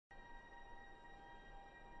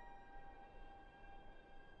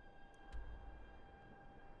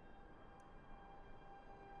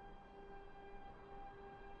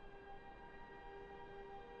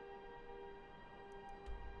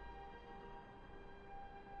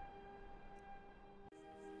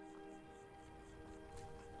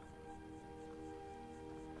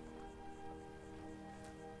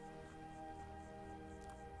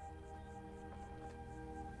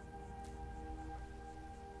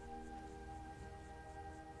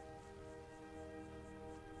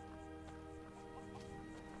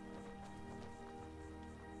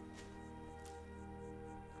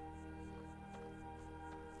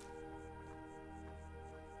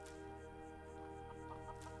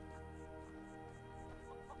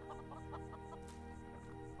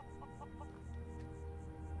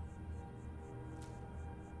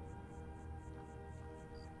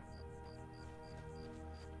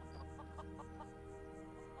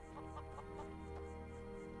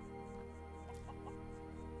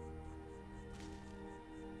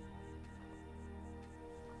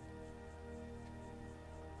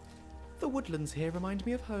woodlands here remind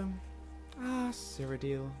me of home. Ah,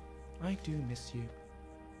 Cyrodiil, I do miss you.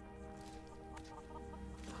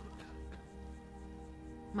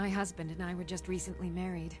 My husband and I were just recently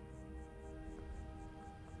married.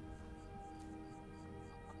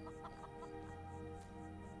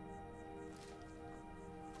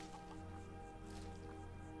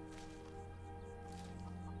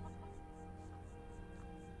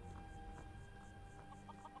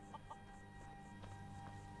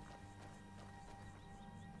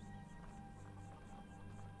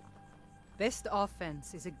 Best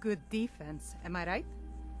offense is a good defense, am I right?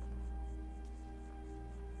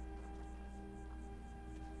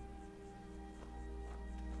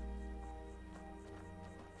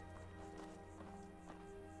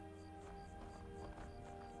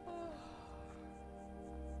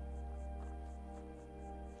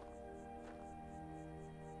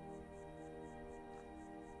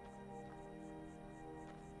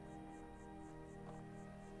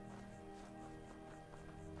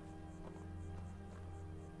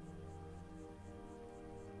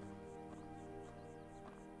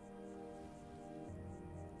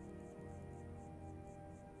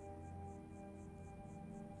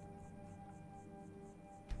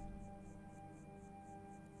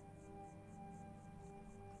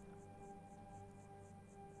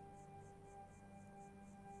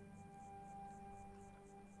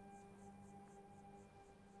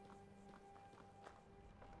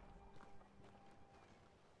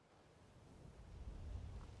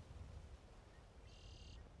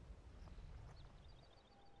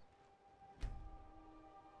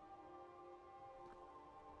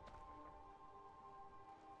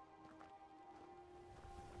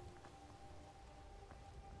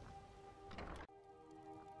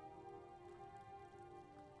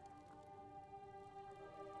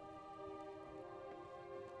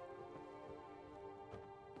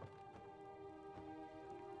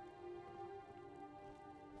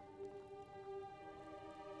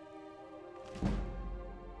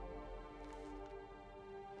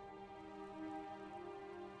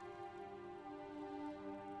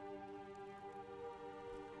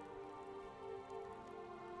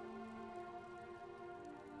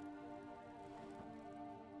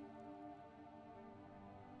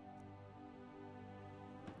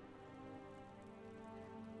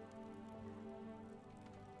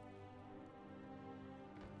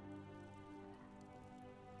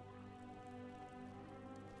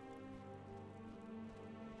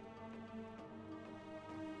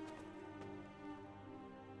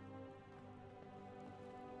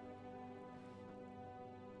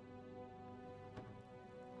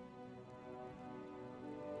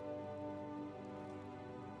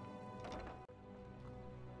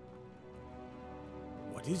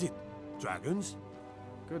 What is it? Dragons?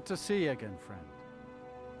 Good to see you again, friend.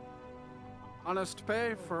 Honest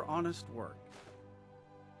pay for honest work.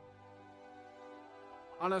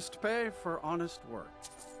 Honest pay for honest work.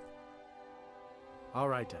 All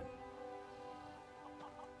right then.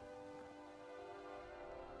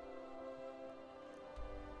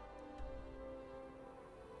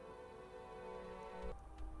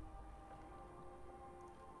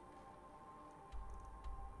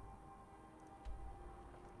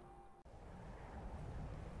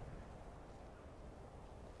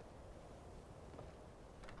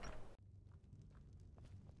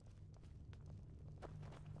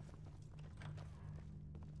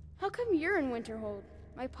 How come you're in Winterhold?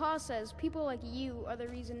 My pa says people like you are the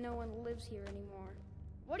reason no one lives here anymore.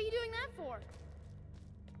 What are you doing that for?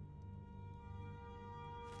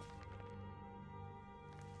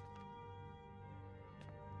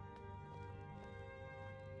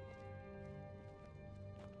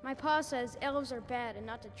 My pa says elves are bad and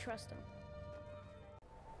not to trust them.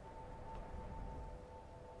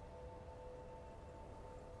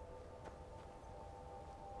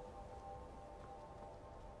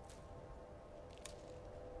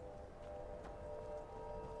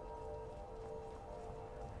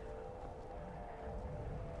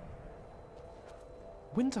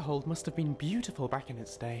 Winterhold must have been beautiful back in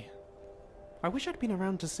its day. I wish I'd been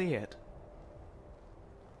around to see it.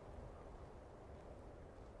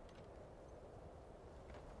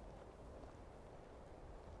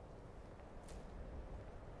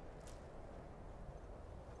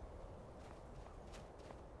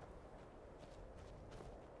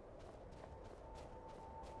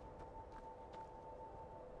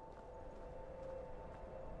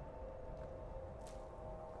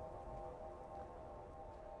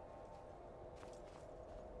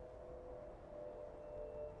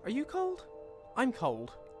 Are you cold? I'm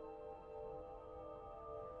cold.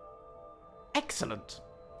 Excellent!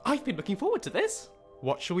 I've been looking forward to this!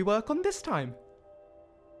 What shall we work on this time?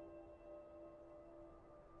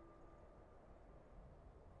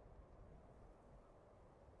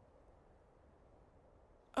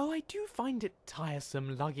 Oh, I do find it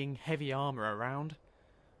tiresome lugging heavy armor around.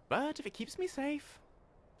 But if it keeps me safe...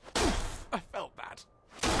 I felt that.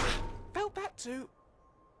 Felt that too.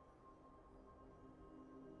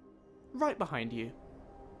 Right behind you.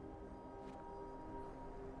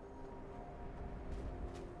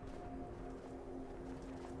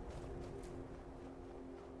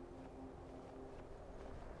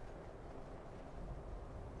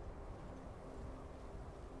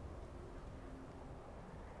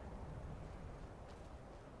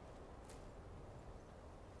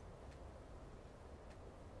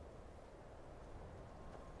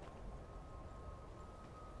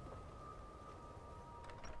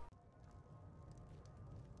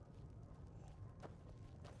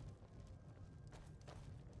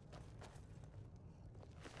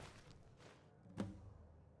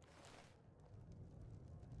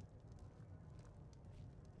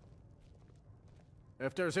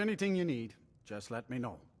 If there's anything you need, just let me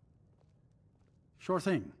know. Sure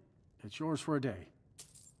thing. It's yours for a day.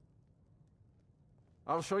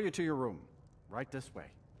 I'll show you to your room. Right this way.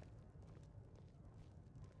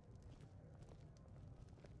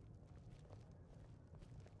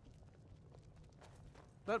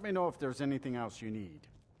 Let me know if there's anything else you need.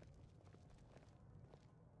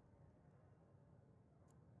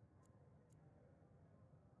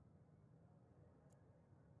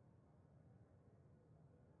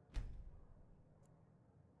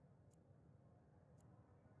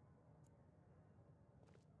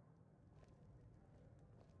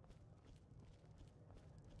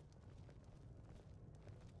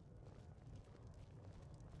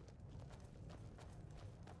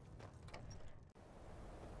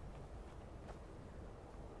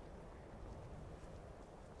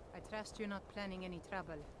 I trust you're not planning any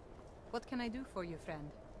trouble. What can I do for you, friend?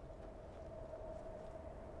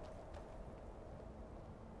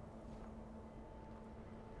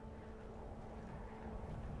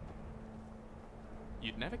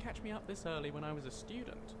 You'd never catch me up this early when I was a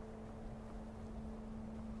student.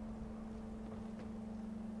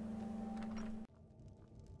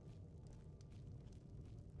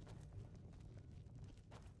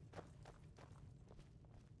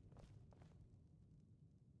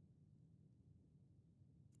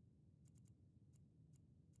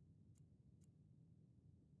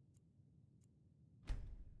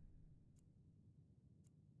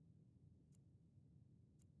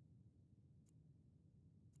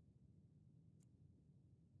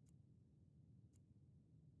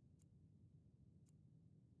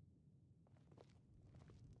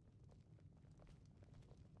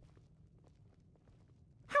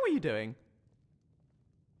 How are you doing?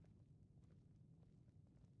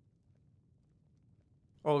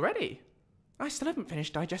 Already? I still haven't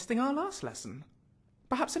finished digesting our last lesson.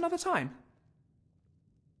 Perhaps another time.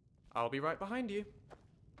 I'll be right behind you.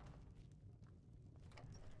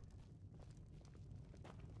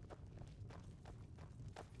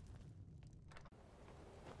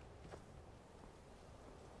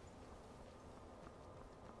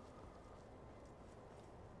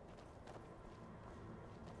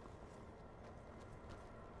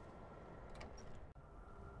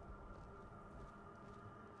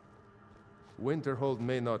 Winterhold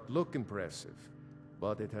may not look impressive,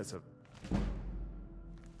 but it has a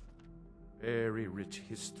very rich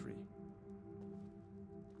history.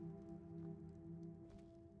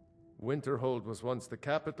 Winterhold was once the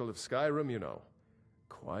capital of Skyrim, you know.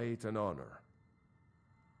 Quite an honor.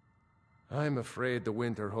 I'm afraid the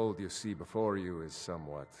Winterhold you see before you is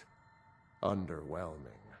somewhat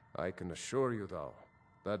underwhelming. I can assure you, though,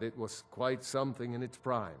 that it was quite something in its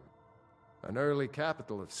prime. An early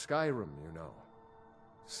capital of Skyrim, you know.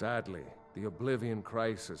 Sadly, the Oblivion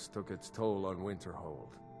Crisis took its toll on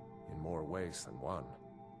Winterhold, in more ways than one.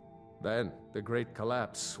 Then, the Great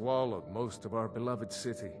Collapse swallowed most of our beloved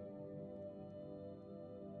city.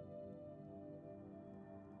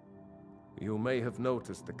 You may have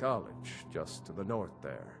noticed the college, just to the north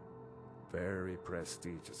there. Very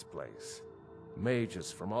prestigious place.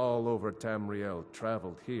 Mages from all over Tamriel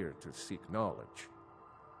traveled here to seek knowledge.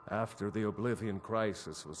 After the Oblivion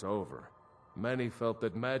Crisis was over, many felt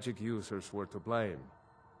that magic users were to blame.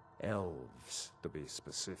 Elves, to be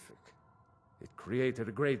specific. It created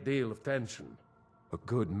a great deal of tension. A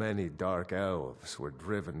good many dark elves were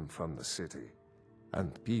driven from the city,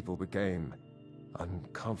 and people became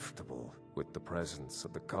uncomfortable with the presence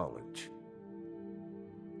of the college.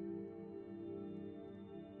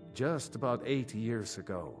 Just about 80 years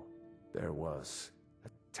ago, there was a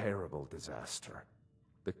terrible disaster.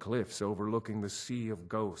 The cliffs overlooking the Sea of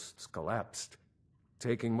Ghosts collapsed,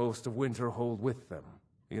 taking most of Winterhold with them.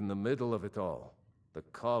 In the middle of it all, the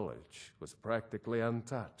college was practically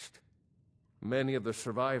untouched. Many of the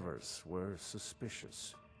survivors were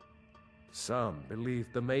suspicious. Some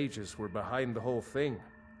believed the mages were behind the whole thing,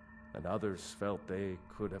 and others felt they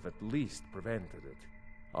could have at least prevented it.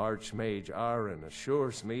 Archmage Aaron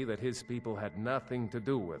assures me that his people had nothing to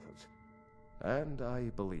do with it, and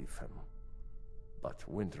I believe him. But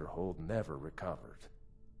Winterhold never recovered.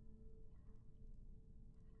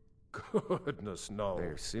 Goodness, no.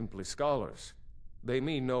 They're simply scholars. They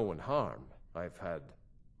mean no one harm. I've had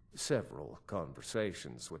several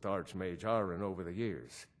conversations with Archmage Aaron over the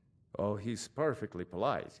years. Oh, he's perfectly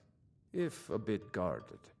polite, if a bit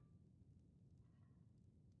guarded.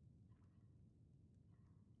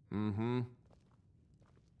 Mm-hmm.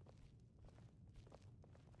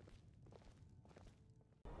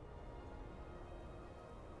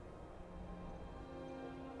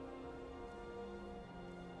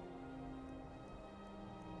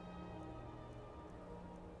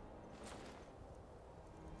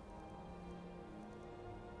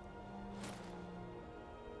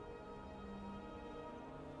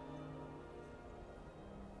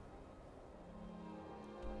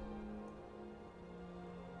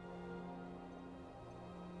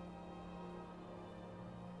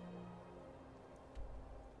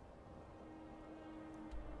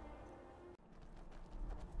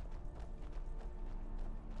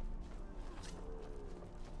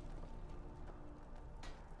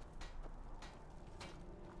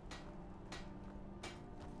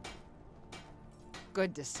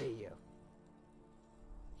 Good to see you.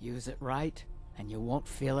 Use it right, and you won't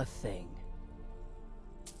feel a thing.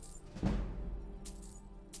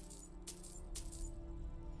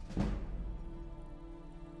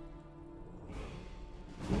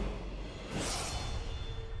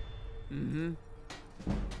 Mm-hmm.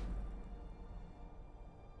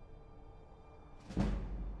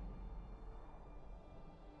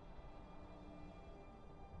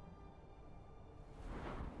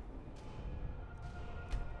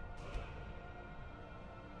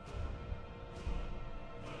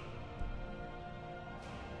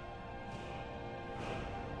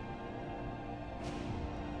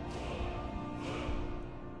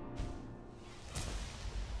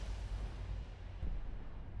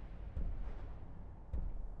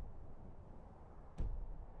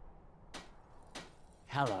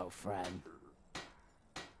 Hello, friend.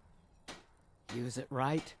 Use it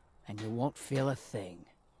right, and you won't feel a thing.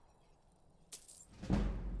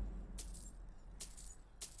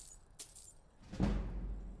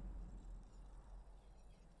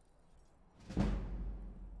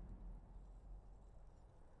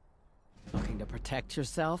 Looking to protect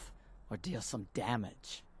yourself, or deal some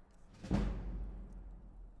damage?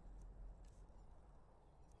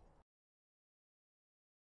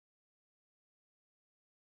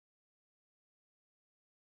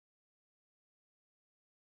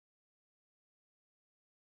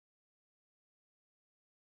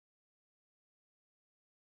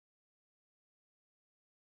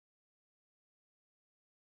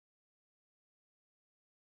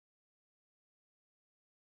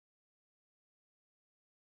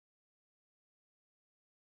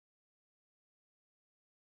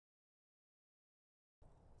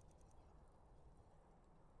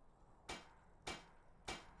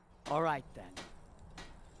 All right, then.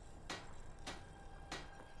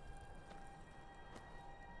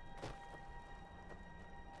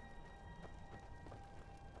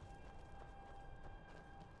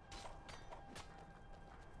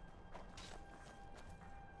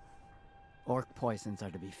 Orc poisons are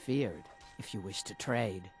to be feared if you wish to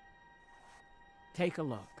trade. Take a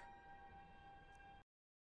look.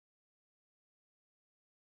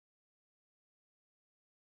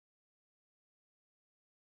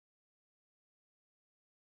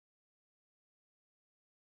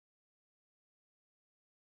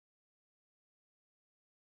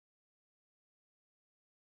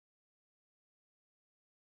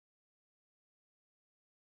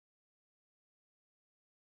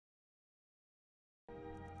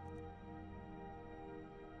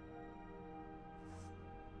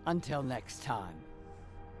 Until next time.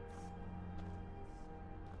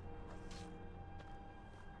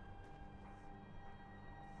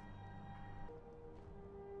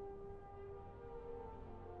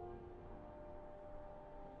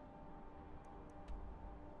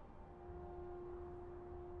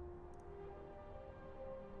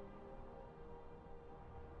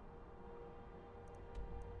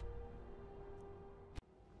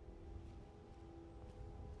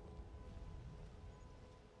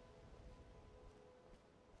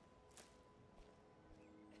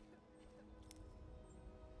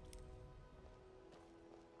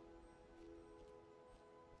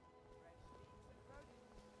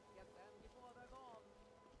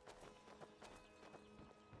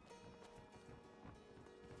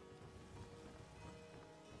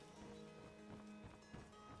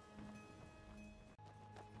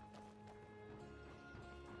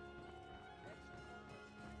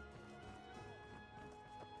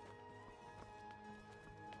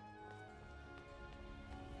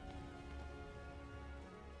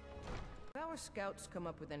 our scouts come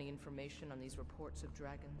up with any information on these reports of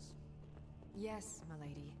dragons? Yes,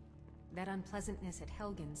 milady. That unpleasantness at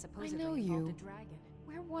Helgen supposedly know involved you. a dragon.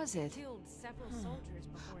 Where was it? Killed several soldiers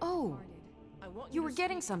before it Oh. departed. I want You to were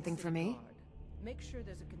getting speak to something the for me. guard. Make sure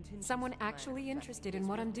there's a contingency Someone plan actually in interested effect in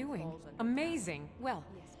what I'm if this doing. falls under Amazing. Well,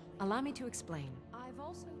 allow me to explain. I've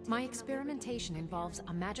also My experimentation involves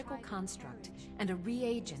a magical construct and a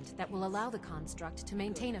reagent that will allow the construct to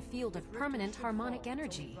maintain a field of permanent harmonic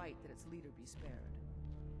energy. Right that its leader be spared.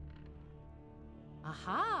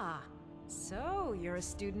 Aha! So, you're a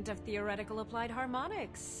student of theoretical applied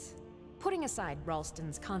harmonics. Putting aside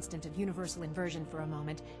Ralston's constant of universal inversion for a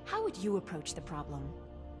moment, how would you approach the problem?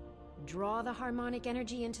 Draw the harmonic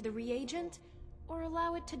energy into the reagent, or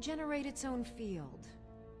allow it to generate its own field?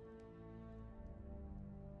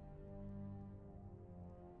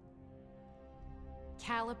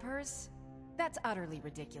 Calipers? That's utterly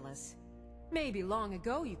ridiculous. Maybe long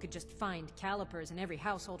ago you could just find calipers in every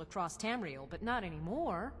household across Tamriel, but not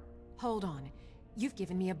anymore. Hold on. You've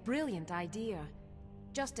given me a brilliant idea.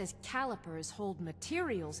 Just as calipers hold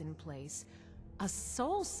materials in place, a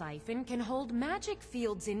soul siphon can hold magic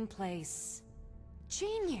fields in place.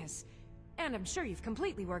 Genius! And I'm sure you've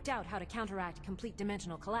completely worked out how to counteract complete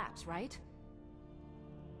dimensional collapse, right?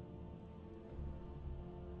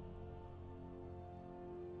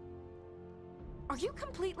 Are you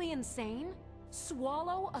completely insane?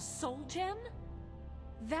 Swallow a soul gem?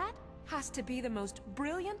 That has to be the most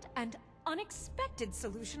brilliant and unexpected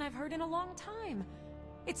solution I've heard in a long time.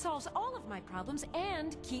 It solves all of my problems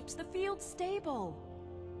and keeps the field stable.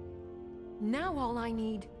 Now all I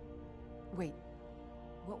need... Wait,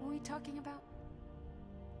 what were we talking about?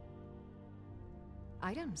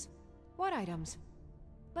 Items? What items?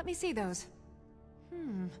 Let me see those.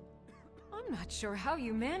 I'm not sure how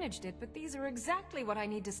you managed it, but these are exactly what I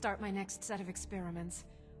need to start my next set of experiments.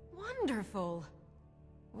 Wonderful!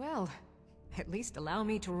 Well, at least allow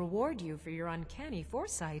me to reward you for your uncanny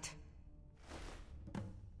foresight.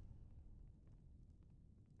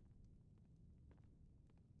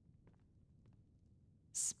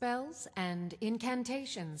 Spells and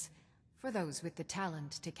incantations, for those with the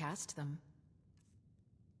talent to cast them.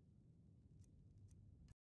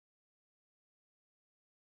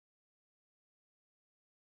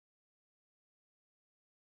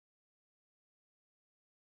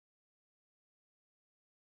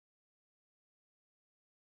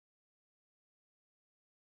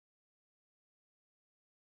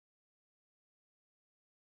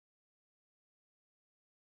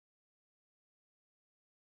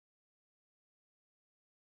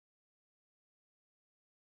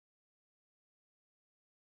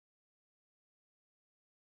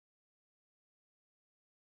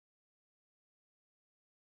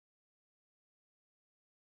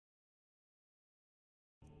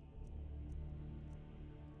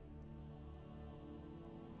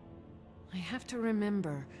 I have to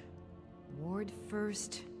remember. Ward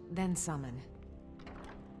first, then summon.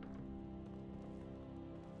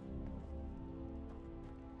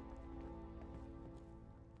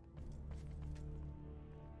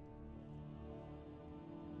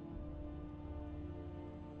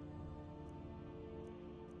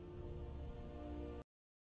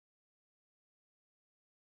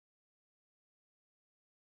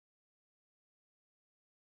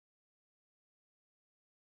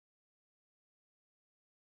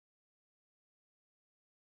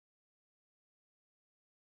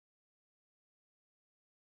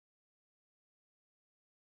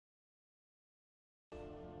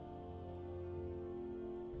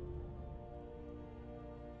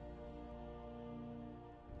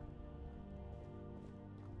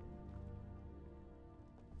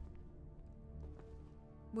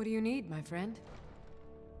 What do you need, my friend?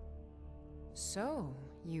 So,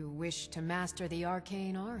 you wish to master the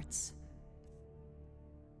arcane arts.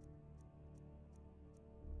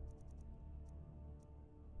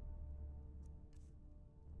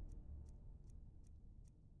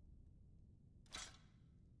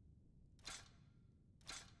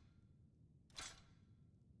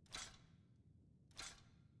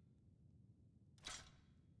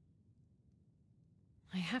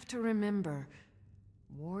 I have to remember.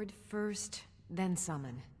 Ward first, then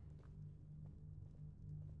summon.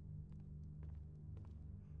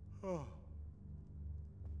 Oh.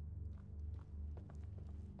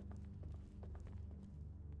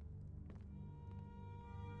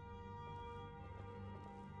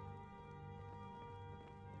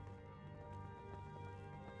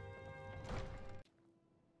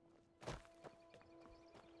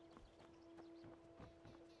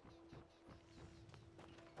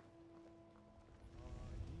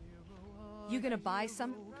 You gonna buy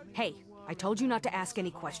some? Hey, I told you not to ask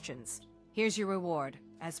any questions. Here's your reward,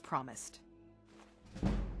 as promised.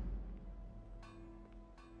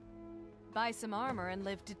 Buy some armor and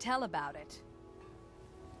live to tell about it.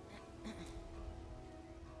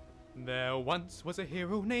 There once was a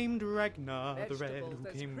hero named Ragnar the Red, who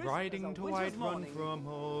came riding to Whiterun from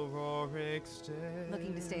Auroric Stead.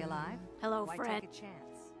 Looking to stay alive? Hello, Why friend. take a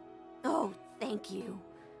chance? Oh, thank you.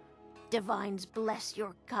 Divines bless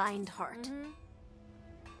your kind heart.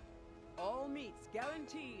 All meats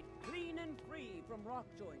guaranteed, clean and free from rock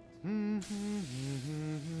joints.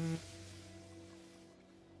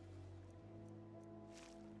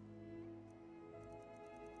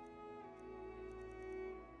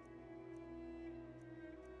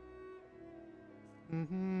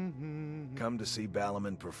 Come to see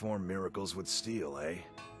Balaman perform miracles with steel, eh?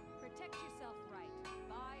 Protect yourself right.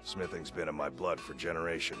 Smithing's been in my blood for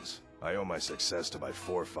generations. I owe my success to my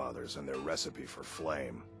forefathers and their recipe for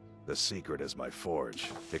flame. The secret is my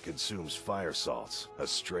forge. It consumes fire salts, a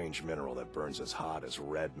strange mineral that burns as hot as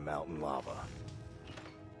red mountain lava.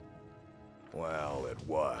 Well, it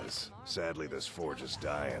was. Sadly, this forge is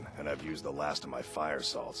dying, and I've used the last of my fire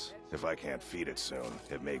salts. If I can't feed it soon,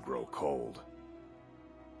 it may grow cold.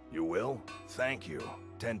 You will? Thank you.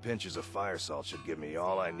 10 pinches of fire salt should give me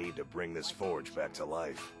all I need to bring this forge back to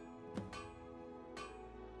life.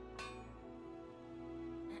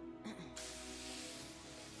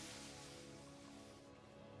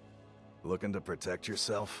 Looking to protect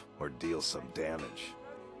yourself, or deal some damage?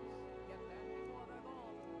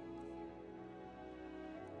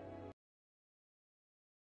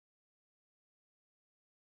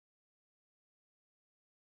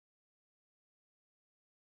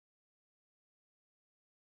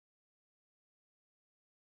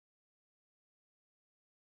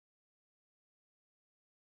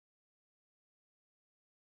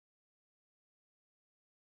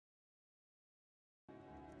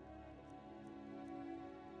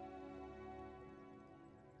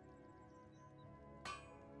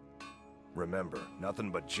 Remember, nothing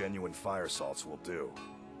but genuine fire salts will do.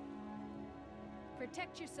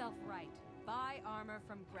 Protect yourself right. Buy armor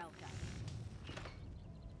from Grelka.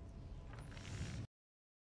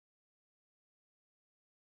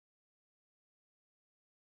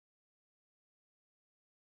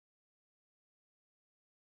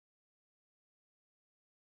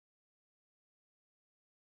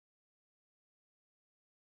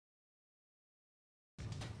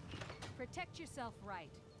 Protect yourself right.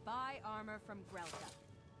 Buy armor from Grelka.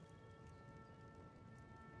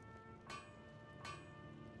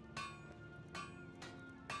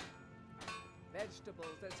 Vegetables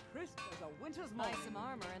as crisp as a winter's morning. Buy some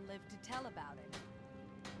armor and live to tell about it.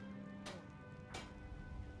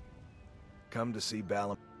 Come to see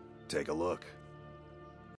Balaam. Take a look.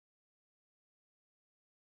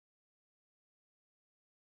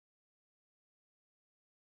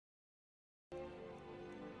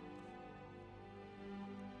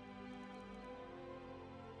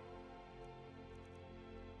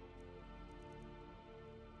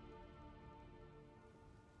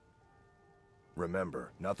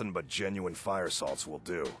 Remember, nothing but genuine fire salts will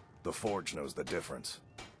do. The forge knows the difference.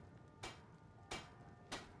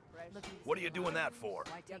 What are you doing that for?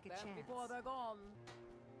 Why take a chance? Before they're gone.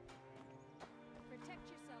 Protect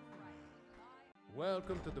yourself right.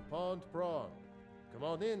 Welcome to the Pond Prawn. Come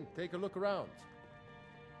on in, take a look around.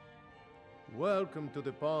 Welcome to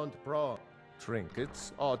the Pond Prawn.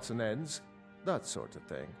 Trinkets, odds and ends, that sort of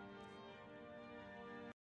thing.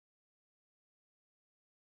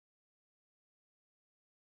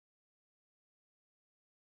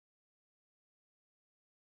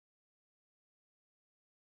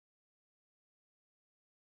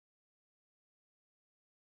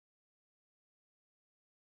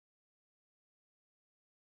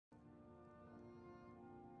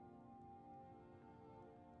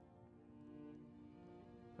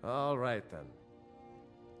 All right, then.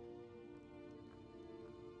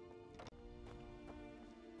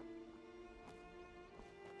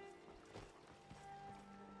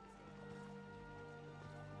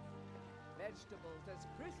 Vegetables as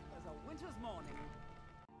crisp as a winter's morning.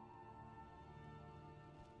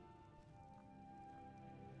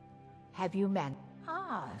 Have you man?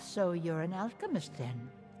 Ah, so you're an alchemist then?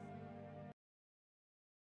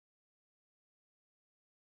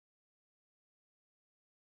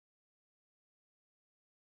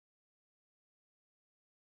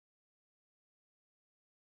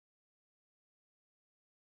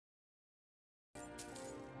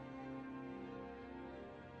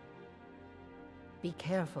 Be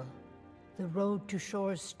careful. The road to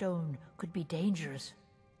Shore's Stone could be dangerous.